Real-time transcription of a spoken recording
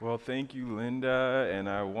Well, thank you, Linda, and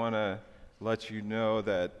I want to let you know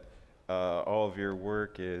that all of your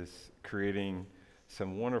work is creating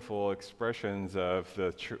some wonderful expressions of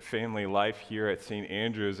the family life here at St.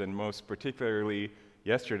 Andrew's, and most particularly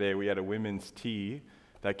yesterday we had a women's tea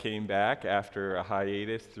that came back after a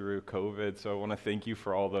hiatus through COVID. So I want to thank you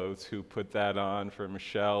for all those who put that on, for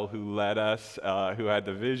Michelle who led us, who had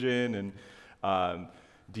the vision, and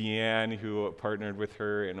Deanne, who partnered with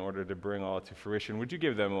her in order to bring all to fruition. Would you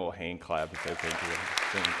give them a little hand clap and say thank you?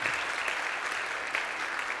 Thank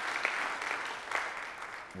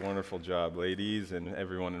you. Wonderful job, ladies, and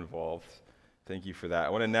everyone involved. Thank you for that. I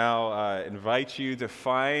want to now invite you to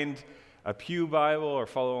find a pew Bible or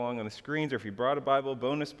follow along on the screens, or if you brought a Bible,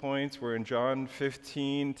 bonus points. We're in John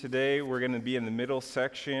 15 today. We're going to be in the middle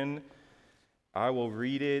section. I will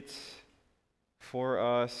read it for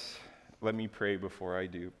us. Let me pray before I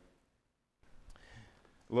do.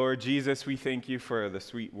 Lord Jesus, we thank you for the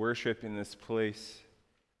sweet worship in this place.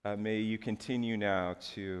 May you continue now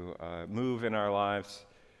to move in our lives.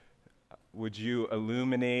 Would you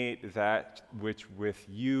illuminate that which with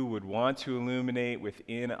you would want to illuminate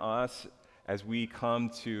within us as we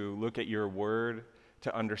come to look at your word,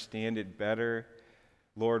 to understand it better?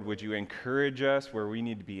 Lord, would you encourage us where we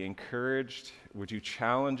need to be encouraged? Would you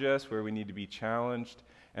challenge us where we need to be challenged?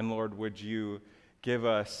 And Lord, would you give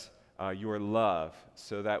us your love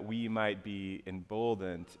so that we might be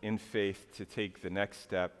emboldened in faith to take the next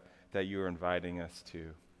step that you are inviting us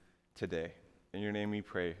to today. In your name we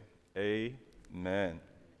pray. Amen.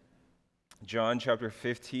 John chapter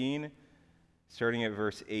 15, starting at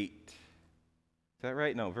verse 8. Is that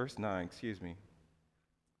right? No, verse 9, excuse me.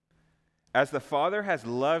 As the Father has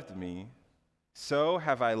loved me, so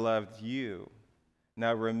have I loved you.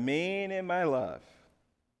 Now remain in my love.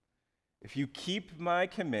 If you keep my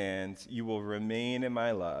commands, you will remain in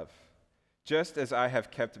my love, just as I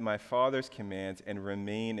have kept my Father's commands and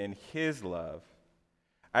remain in his love.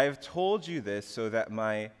 I have told you this so that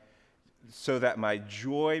my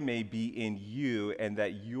joy may be in you and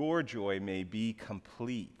that your joy may be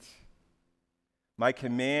complete. My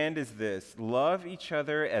command is this: love each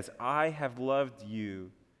other as I have loved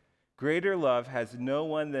you. Greater love has no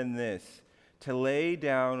one than this, to lay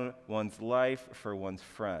down one's life for one's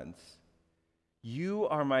friends. You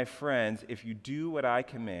are my friends if you do what I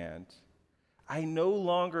command. I no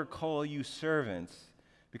longer call you servants,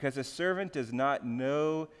 because a servant does not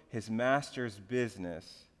know his master's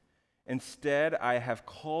business. Instead, I have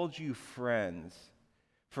called you friends.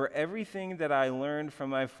 For everything that I learned from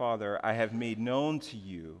my Father, I have made known to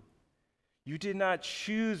you. You did not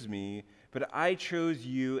choose me, but I chose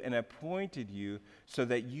you and appointed you so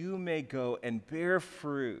that you may go and bear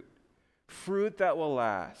fruit, fruit that will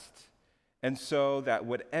last. And so that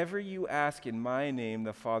whatever you ask in my name,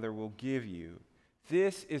 the Father will give you.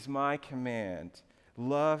 This is my command: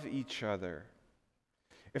 love each other.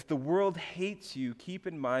 If the world hates you, keep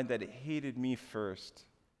in mind that it hated me first.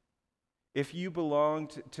 If you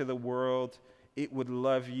belonged to the world, it would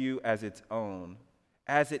love you as its own.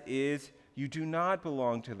 As it is, you do not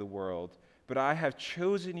belong to the world, but I have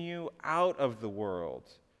chosen you out of the world.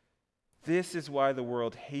 This is why the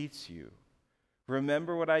world hates you.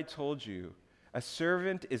 Remember what I told you: a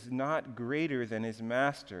servant is not greater than his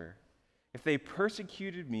master. If they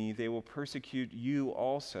persecuted me, they will persecute you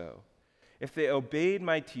also. If they obeyed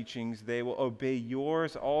my teachings, they will obey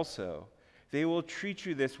yours also. They will treat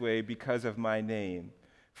you this way because of my name,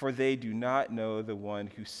 for they do not know the one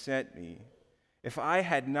who sent me. If I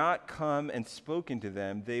had not come and spoken to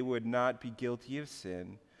them, they would not be guilty of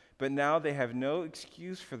sin, but now they have no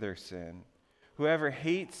excuse for their sin. Whoever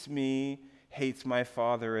hates me hates my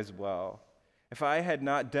Father as well. If I had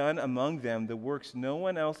not done among them the works no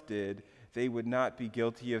one else did, they would not be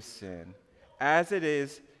guilty of sin. As it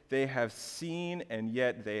is, they have seen, and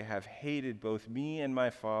yet they have hated both me and my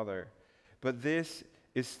Father. But this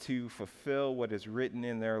is to fulfill what is written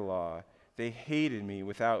in their law: they hated me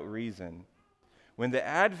without reason. When the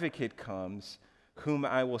Advocate comes, whom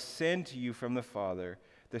I will send to you from the Father,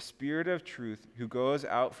 the Spirit of truth who goes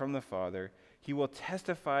out from the Father, he will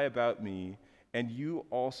testify about me, and you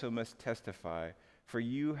also must testify, for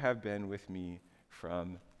you have been with me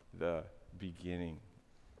from the beginning.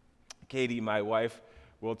 Katie, my wife,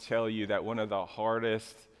 will tell you that one of the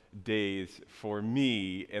hardest days for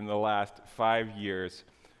me in the last 5 years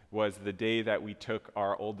was the day that we took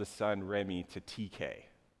our oldest son, Remy, to TK.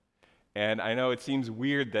 And I know it seems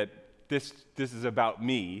weird that this is about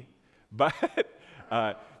me, but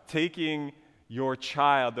taking your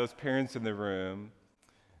child, those parents in the room,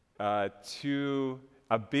 to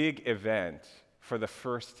a big event for the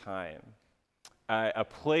first time a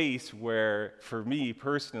place where, for me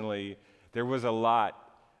personally, there was a lot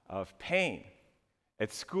of pain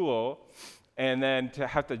at school, and then to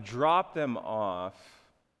have to drop them off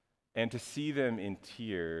and to see them in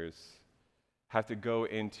tears, have to go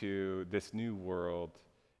into this new world,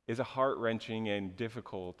 is a heart-wrenching and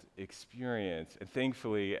difficult experience. And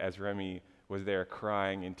thankfully, as Remy was there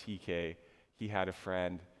crying in TK, he had a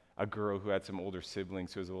friend, a girl who had some older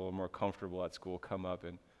siblings who was a little more comfortable at school, come up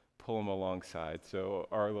and pull him alongside. So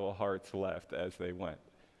our little hearts left as they went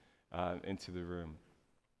into the room.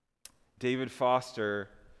 David Foster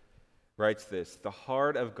writes this: "The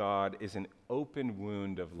heart of God is an open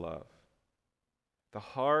wound of love." The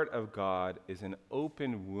heart of God is an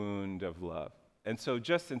open wound of love. And so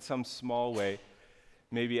just in some small way,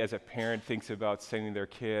 maybe as a parent thinks about sending their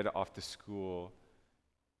kid off to school,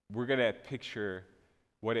 we're going to picture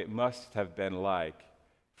what it must have been like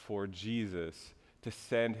for Jesus to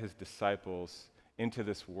send his disciples into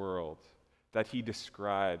this world that he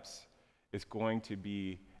describes is going to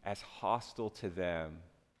be as hostile to them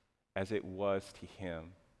as it was to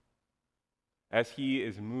him. As he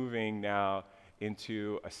is moving now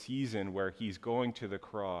into a season where he's going to the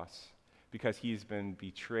cross because he's been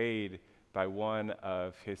betrayed by one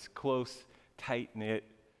of his close, tight-knit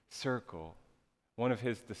circle, one of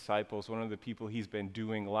his disciples, one of the people he's been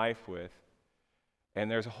doing life with. And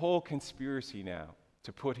there's a whole conspiracy now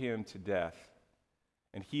to put him to death.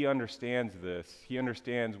 And he understands this. He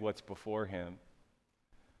understands what's before him.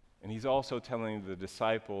 And he's also telling the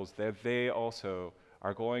disciples that they also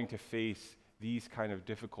are going to face these kind of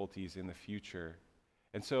difficulties in the future.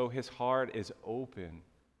 And so his heart is open.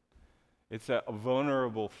 It's a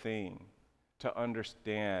vulnerable thing to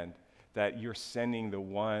understand that you're sending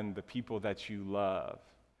the people that you love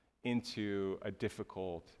into a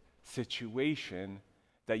difficult situation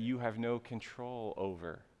that you have no control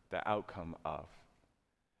over the outcome of,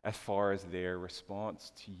 as far as their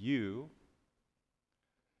response to you.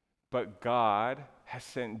 But God has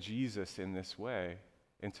sent Jesus in this way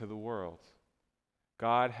into the world.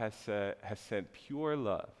 God has sent pure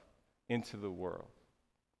love into the world,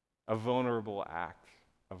 a vulnerable act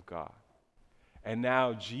of God. And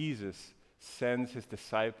now Jesus sends his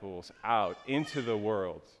disciples out into the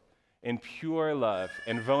world in pure love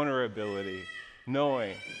and vulnerability,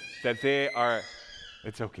 knowing that they are,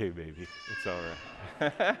 it's okay, baby, it's all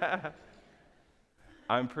right.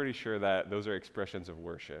 I'm pretty sure that those are expressions of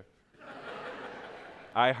worship.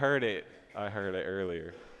 I heard it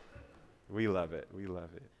earlier. We love it.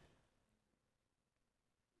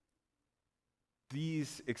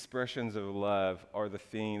 These expressions of love are the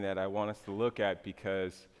thing that I want us to look at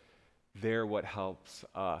because they're what helps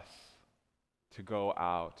us to go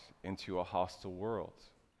out into a hostile world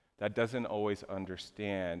that doesn't always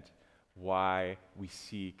understand why we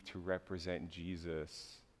seek to represent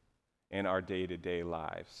Jesus in our day-to-day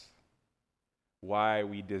lives, why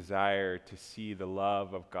we desire to see the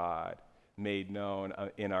love of God made known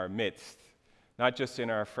in our midst, not just in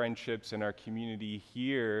our friendships, in our community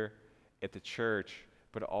here at the church,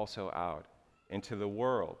 but also out into the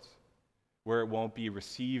world, where it won't be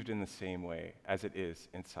received in the same way as it is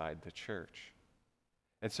inside the church.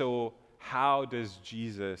 And so, how does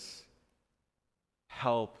Jesus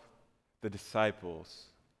help the disciples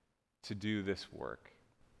to do this work?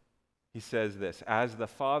 He says this: "As the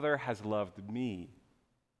Father has loved me,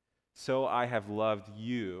 so I have loved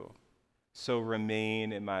you, so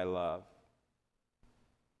remain in my love."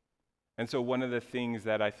 And so one of the things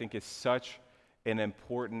that I think is such an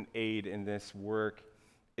important aid in this work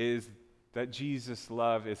is that Jesus'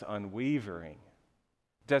 love is unwavering,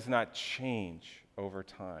 does not change over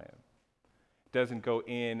time, doesn't go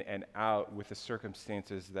in and out with the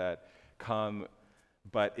circumstances that come,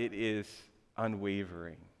 but it is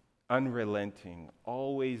unwavering, unrelenting,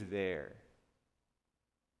 always there.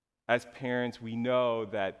 As parents, we know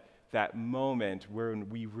that moment when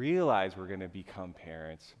we realize we're going to become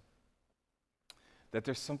parents, that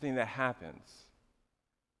there's something that happens.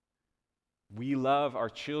 We love our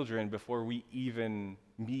children before we even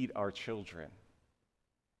meet our children.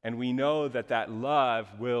 And we know that love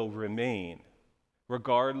will remain,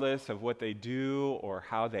 regardless of what they do or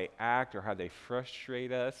how they act or how they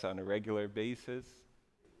frustrate us on a regular basis.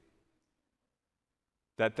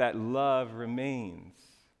 That love remains.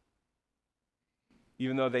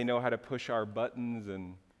 Even though they know how to push our buttons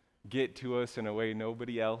and get to us in a way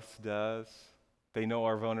nobody else does, they know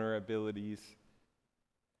our vulnerabilities,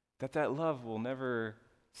 that love will never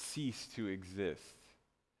cease to exist.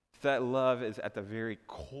 That love is at the very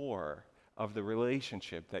core of the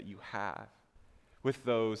relationship that you have with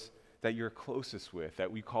those that you're closest with,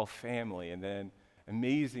 that we call family, and then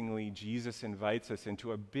amazingly, Jesus invites us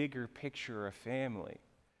into a bigger picture of family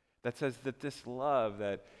that says that this love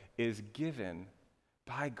that is given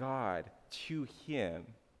by God to him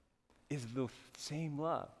is the same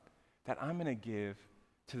love that I'm going to give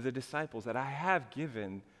to the disciples, that I have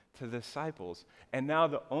given to the disciples. And now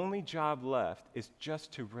the only job left is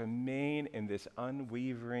just to remain in this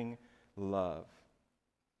unwavering love.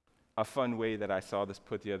 A fun way that I saw this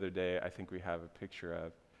put the other day, I think we have a picture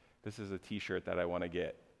of. This is a t-shirt that I want to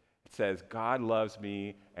get. It says, "God loves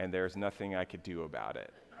me and there's nothing I could do about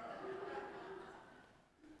it."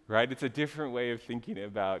 Right? It's a different way of thinking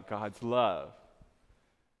about God's love.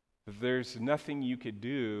 There's nothing you could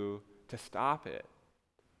do to stop it.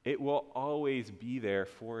 It will always be there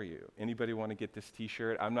for you. Anybody want to get this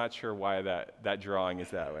t-shirt? I'm not sure why that drawing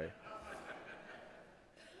is that way.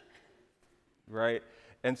 Right?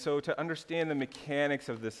 And so to understand the mechanics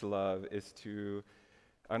of this love is to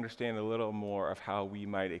understand a little more of how we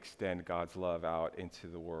might extend God's love out into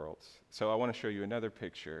the world. So I want to show you another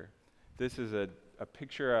picture. This is a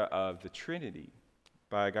picture of the Trinity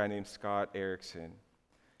by a guy named Scott Erickson.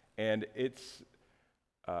 And its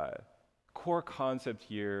core concept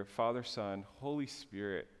here, Father, Son, Holy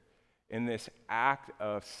Spirit, in this act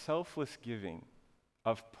of selfless giving,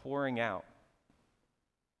 of pouring out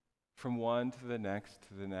from one to the next,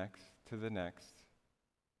 to the next, to the next.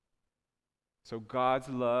 So God's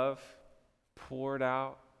love poured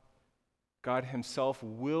out. God himself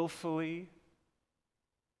willfully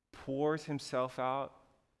pours himself out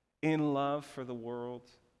in love for the world.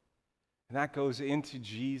 And that goes into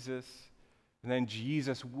Jesus. And then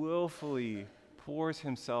Jesus willfully pours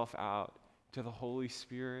himself out to the Holy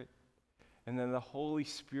Spirit. And then the Holy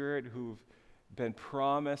Spirit, who've been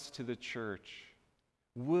promised to the church,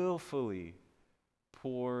 willfully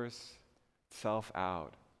pours itself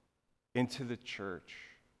out into the church.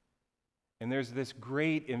 And there's this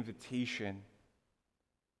great invitation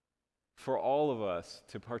for all of us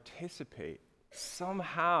to participate.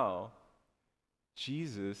 Somehow,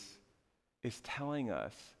 Jesus is telling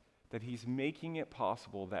us that he's making it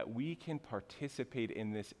possible that we can participate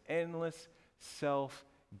in this endless,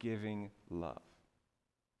 self-giving love.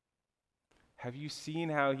 Have you seen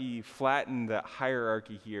how he flattened the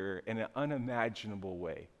hierarchy here in an unimaginable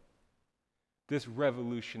way? This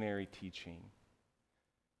revolutionary teaching.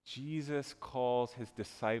 Jesus calls his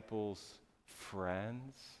disciples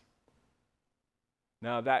friends.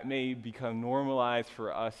 Now that may become normalized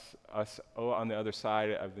for us on the other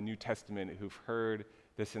side of the New Testament who've heard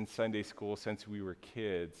this in Sunday school since we were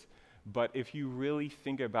kids. But if you really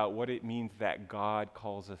think about what it means that God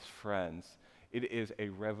calls us friends, it is a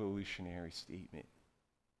revolutionary statement.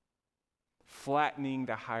 Flattening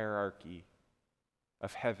the hierarchy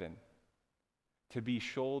of heaven, to be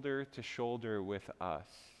shoulder to shoulder with us,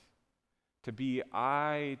 to be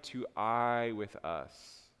eye to eye with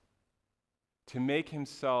us, to make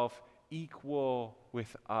himself equal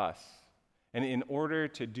with us. And in order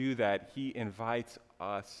to do that, he invites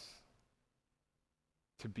us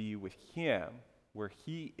to be with him where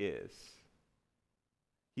he is.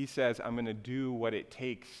 He says, I'm going to do what it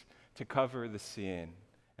takes to cover the sin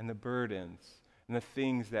and the burdens and the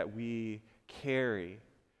things that we carry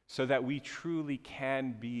so that we truly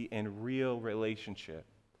can be in real relationship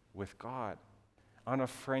with God on a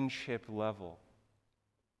friendship level.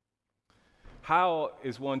 How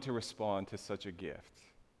is one to respond to such a gift?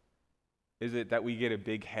 Is it that we get a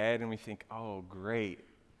big head and we think, oh, great,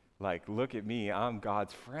 like, look at me, I'm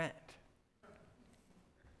God's friend?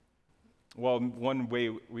 Well, one way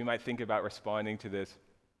we might think about responding to this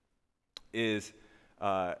is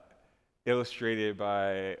illustrated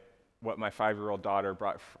by what my 5-year-old daughter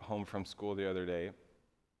brought home from school the other day.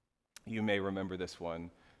 You may remember this one.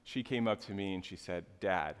 She came up to me and she said,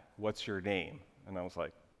 "Dad, what's your name?" And I was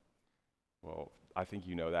like, well, I think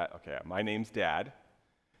you know that. Okay, my name's Dad.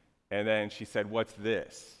 And then she said, "What's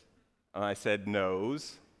this?" And I said,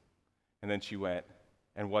 "Nose." And then she went,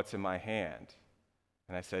 "And what's in my hand?"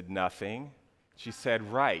 And I said, "Nothing." She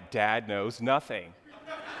said, "Right, Dad knows nothing."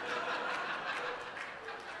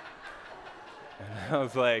 And I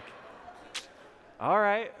was like, all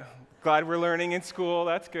right, glad we're learning in school,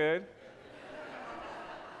 that's good.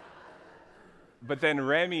 But then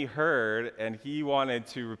Remy heard, and he wanted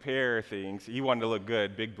to repair things. He wanted to look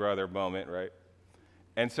good, big brother moment, right?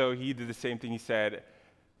 And so he did the same thing. He said,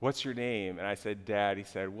 "What's your name?" And I said, "Dad." He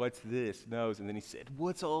said, "What's this?" Nose. And then he said,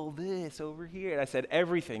 "What's all this over here?" And I said,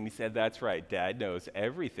 "Everything." He said, "That's right, Dad knows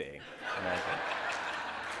everything." And I said,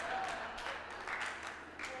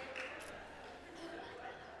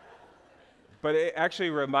 but it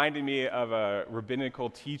actually reminded me of a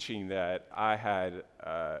rabbinical teaching that I had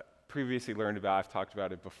previously learned about. I've talked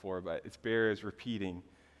about it before, but it bears repeating.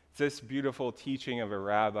 It's this beautiful teaching of a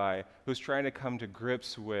rabbi who's trying to come to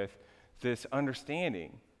grips with this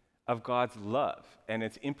understanding of God's love and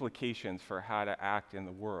its implications for how to act in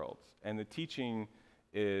the world. And the teaching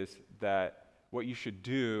is that what you should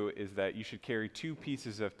do is that you should carry 2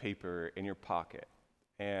 pieces of paper in your pocket,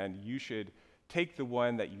 and you should take the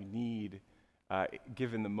one that you need,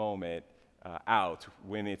 given the moment, out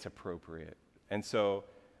when it's appropriate. And so,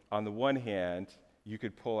 on the one hand, you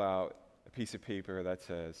could pull out a piece of paper that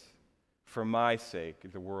says, "For my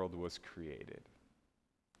sake, the world was created."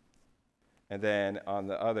 And then in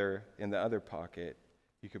the other pocket,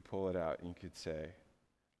 you could pull it out and you could say,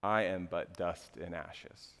 "I am but dust and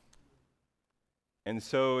ashes." And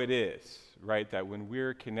so it is, right, that when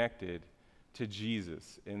we're connected to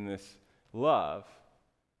Jesus in this love,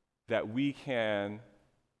 that we can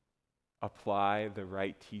apply the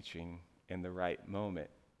right teaching in the right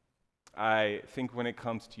moment. I think when it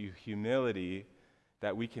comes to humility,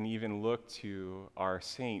 that we can even look to our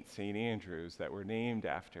saint, St. Andrew's, that we're named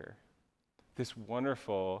after. This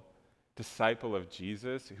wonderful disciple of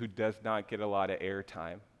Jesus who does not get a lot of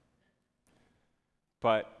airtime,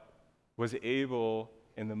 but was able,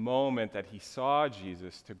 in the moment that he saw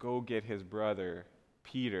Jesus, to go get his brother,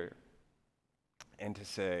 Peter, and to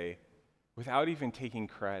say, without even taking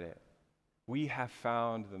credit, "We have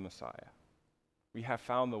found the Messiah. We have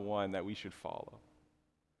found the one that we should follow."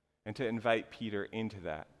 And to invite Peter into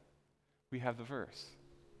that, we have the verse.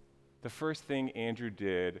 The first thing Andrew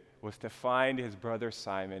did was to find his brother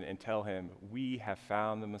Simon and tell him, "We have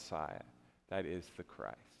found the Messiah, that is the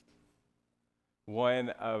Christ."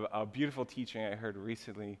 A beautiful teaching I heard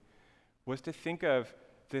recently was to think of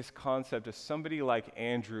this concept of somebody like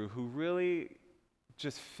Andrew who really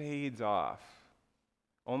just fades off,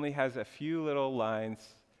 only has a few little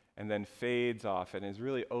lines and then fades off and is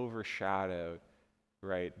really overshadowed,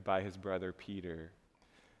 right, by his brother Peter.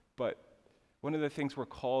 But one of the things we're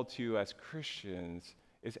called to as Christians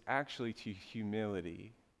is actually to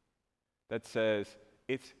humility that says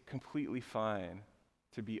it's completely fine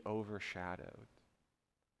to be overshadowed.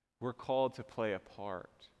 We're called to play a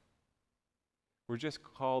part. We're just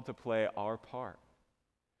called to play our part,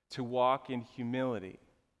 to walk in humility.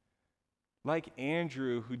 Like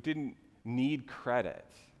Andrew, who didn't need credit,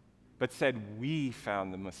 but said, "We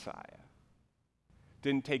found the Messiah."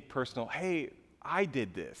 Didn't take personal, "Hey, I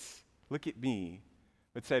did this. Look at me."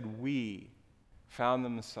 But said, "We found the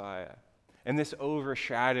Messiah." And this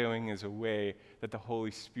overshadowing is a way that the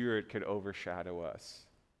Holy Spirit could overshadow us.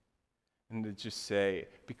 And to just say,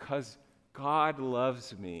 because God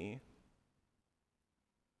loves me,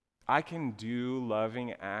 I can do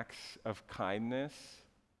loving acts of kindness,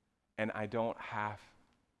 and I don't have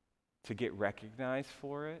to get recognized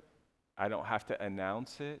for it. I don't have to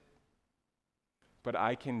announce it. But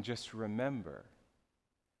I can just remember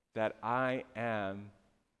that I am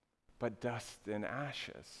but dust and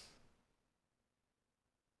ashes.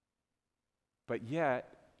 But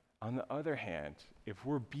yet, on the other hand, if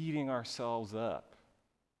we're beating ourselves up,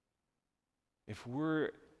 if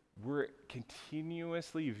we're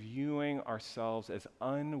continuously viewing ourselves as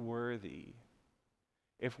unworthy,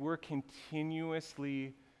 if we're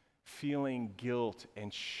continuously feeling guilt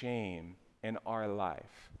and shame in our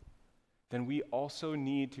life, then we also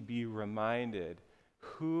need to be reminded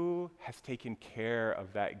who has taken care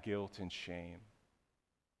of that guilt and shame.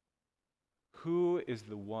 Who is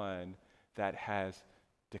the one that has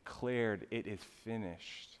declared it is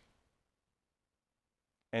finished?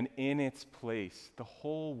 And in its place, the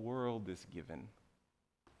whole world is given.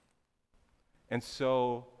 And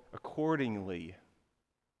so, accordingly,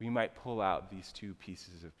 we might pull out these 2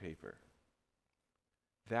 pieces of paper.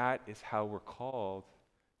 That is how we're called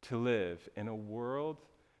to live in a world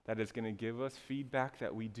that is going to give us feedback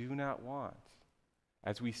that we do not want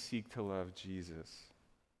as we seek to love Jesus.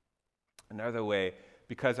 Another way,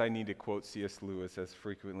 because I need to quote C.S. Lewis as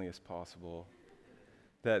frequently as possible,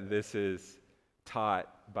 that this is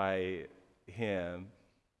taught by him,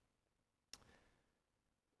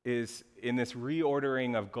 is in this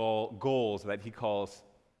reordering of goals that he calls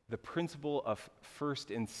the principle of first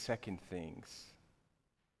and second things.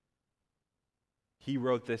 He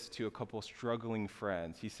wrote this to a couple struggling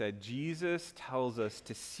friends. He said, "Jesus tells us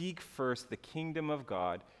to seek first the kingdom of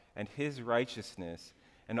God and his righteousness,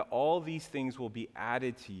 and all these things will be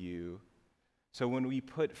added to you. So when we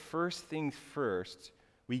put first things first,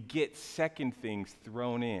 we get second things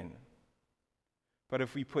thrown in. But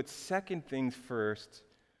if we put second things first,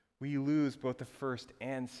 we lose both the first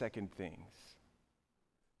and second things.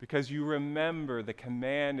 Because you remember the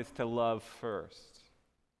command is to love first."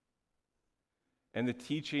 And the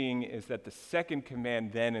teaching is that the second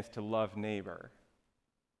command then is to love neighbor.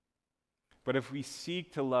 But if we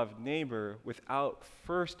seek to love neighbor without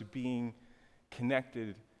first being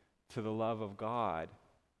connected to the love of God,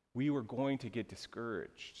 we were going to get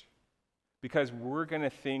discouraged because we're going to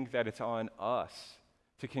think that it's on us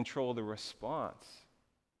to control the response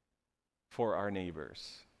for our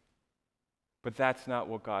neighbors. But that's not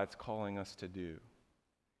what God's calling us to do.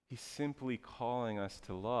 He's simply calling us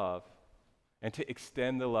to love and to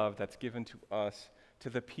extend the love that's given to us to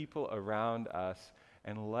the people around us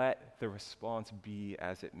and let the response be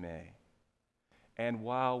as it may. And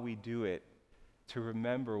while we do it, to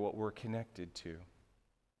remember what we're connected to.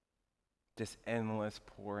 This endless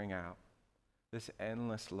pouring out, this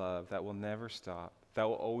endless love that will never stop, that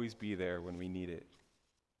will always be there when we need it.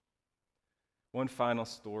 One final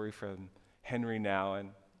story from Henry Nouwen.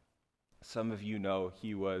 Some of you know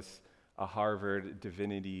he was a Harvard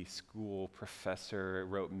Divinity School professor,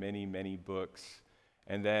 wrote many, many books.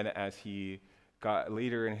 And then as he got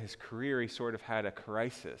later in his career, he sort of had a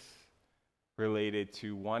crisis related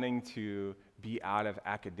to wanting to be out of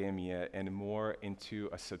academia and more into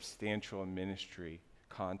a substantial ministry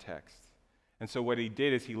context. And so what he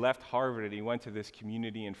did is he left Harvard and he went to this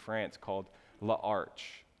community in France called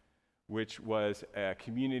L'Arche, which was a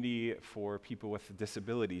community for people with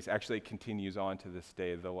disabilities. Actually, it continues on to this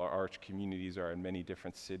day. The L'Arche communities are in many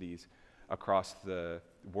different cities across the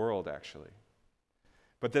world, actually.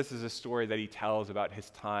 But this is a story that he tells about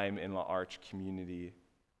his time in L'Arche community.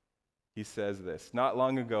 He says this: "Not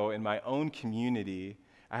long ago, in my own community,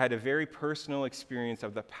 I had a very personal experience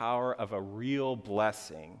of the power of a real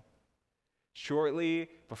blessing. Shortly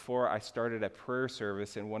before I started a prayer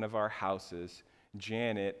service in one of our houses,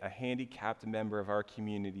 Janet, a handicapped member of our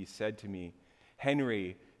community, said to me,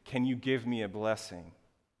 'Henry, can you give me a blessing?'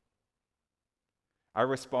 I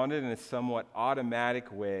responded in a somewhat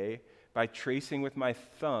automatic way by tracing with my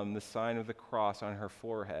thumb the sign of the cross on her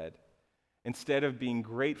forehead. Instead of being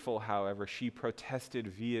grateful, however, she protested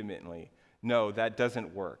vehemently, 'No, that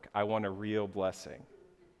doesn't work. I want a real blessing.'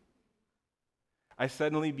 I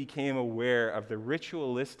suddenly became aware of the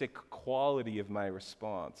ritualistic quality of my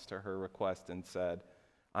response to her request and said,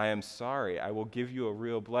 'I am sorry. I will give you a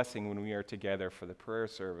real blessing when we are together for the prayer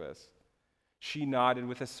service.' She nodded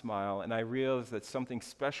with a smile, and I realized that something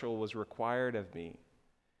special was required of me.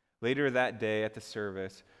 Later that day at the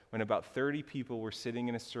service, when about 30 people were sitting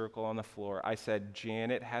in a circle on the floor, I said,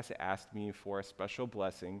 'Janet has asked me for a special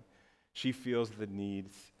blessing. She feels the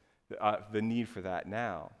need for that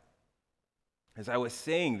now.' As I was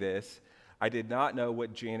saying this, I did not know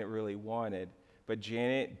what Janet really wanted, but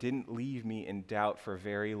Janet didn't leave me in doubt for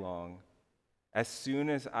very long. As soon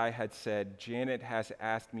as I had said, 'Janet has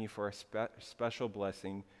asked me for a special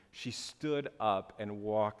blessing,' she stood up and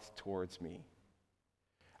walked towards me.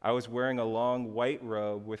 I was wearing a long white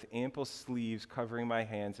robe with ample sleeves covering my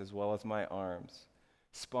hands as well as my arms.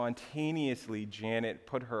 Spontaneously, Janet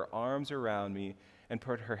put her arms around me and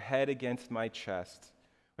put her head against my chest.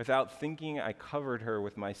 Without thinking, I covered her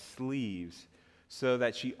with my sleeves so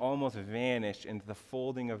that she almost vanished into the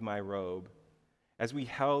folding of my robe. As we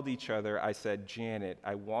held each other, I said, 'Janet,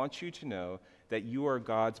 I want you to know that you are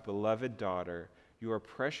God's beloved daughter. You are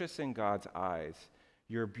precious in God's eyes.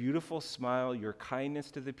 Your beautiful smile, your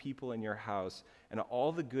kindness to the people in your house, and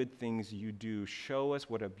all the good things you do show us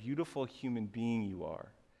what a beautiful human being you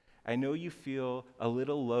are. I know you feel a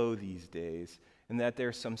little low these days and that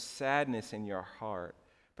there's some sadness in your heart,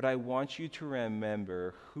 but I want you to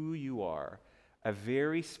remember who you are, a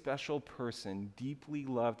very special person, deeply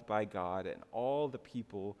loved by God and all the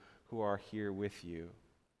people who are here with you.'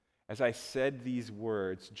 As I said these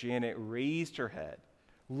words, Janet raised her head,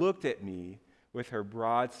 looked at me with her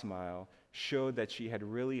broad smile, showed that she had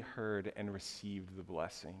really heard and received the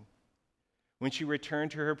blessing. When she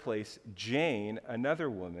returned to her place, Jane, another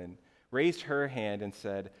woman, raised her hand and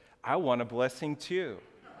said, 'I want a blessing too.'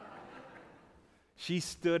 She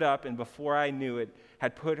stood up and before I knew it,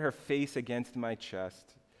 had put her face against my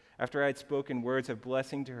chest. After I had spoken words of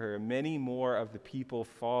blessing to her, many more of the people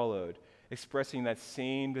followed, expressing that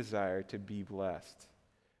same desire to be blessed.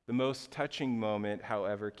 The most touching moment,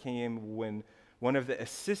 however, came when one of the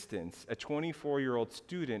assistants, a 24-year-old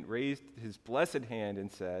student, raised his blessed hand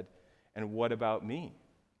and said, 'And what about me?'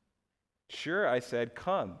 'Sure,' I said,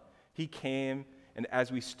 'come.' He came, and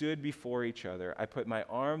as we stood before each other, I put my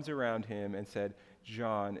arms around him and said,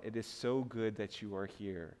 'John, it is so good that you are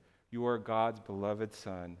here. You are God's beloved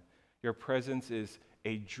son. Your presence is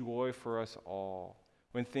a joy for us all.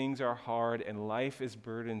 When things are hard and life is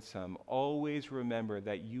burdensome, always remember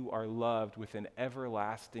that you are loved with an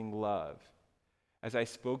everlasting love. As I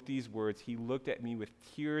spoke these words, he looked at me with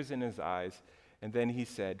tears in his eyes, and then he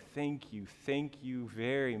said, thank you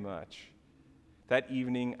very much. That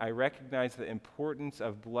evening, I recognized the importance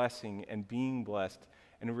of blessing and being blessed,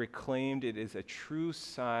 and reclaimed it as a true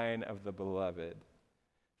sign of the beloved.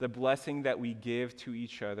 The blessing that we give to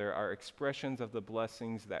each other are expressions of the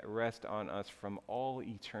blessings that rest on us from all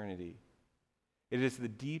eternity. It is the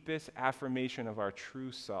deepest affirmation of our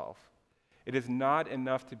true self. It is not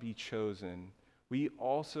enough to be chosen. We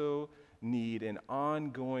also need an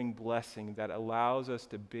ongoing blessing that allows us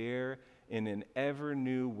to bear in an ever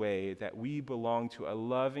new way that we belong to a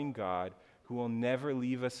loving God who will never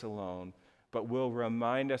leave us alone, but will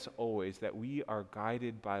remind us always that we are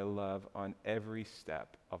guided by love on every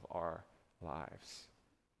step of our lives.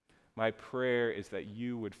 My prayer is that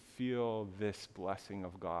you would feel this blessing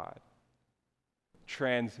of God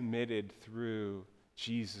transmitted through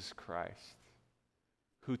Jesus Christ,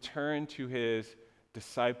 who turned to his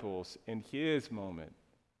disciples in his moment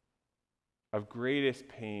of greatest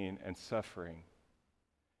pain and suffering,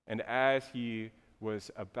 and as he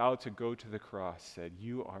was about to go to the cross, said,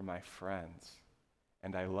 "You are my friends,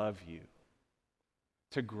 and I love you,"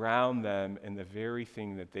 to ground them in the very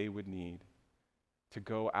thing that they would need to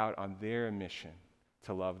go out on their mission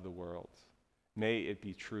to love the world. May it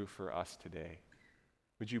be true for us today.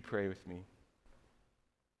 Would you pray with me?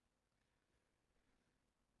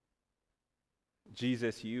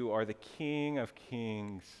 Jesus, you are the King of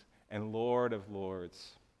kings and Lord of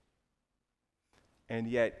lords. And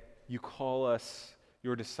yet you call us,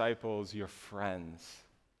 your disciples, your friends.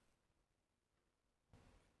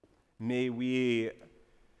 May we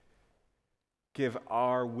give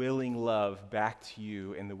our willing love back to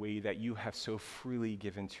you in the way that you have so freely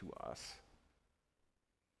given to us.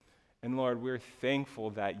 And Lord, we're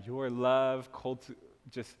thankful that your love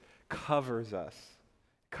just covers us,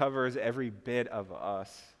 covers every bit of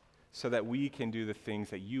us, so that we can do the things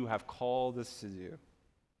that you have called us to do,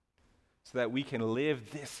 so that we can live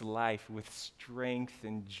this life with strength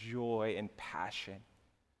and joy and passion.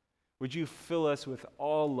 Would you fill us with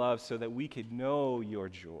all love so that we could know your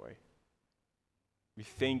joy? We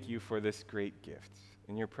thank you for this great gift.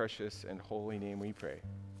 In your precious and holy name we pray.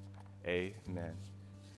 Amen.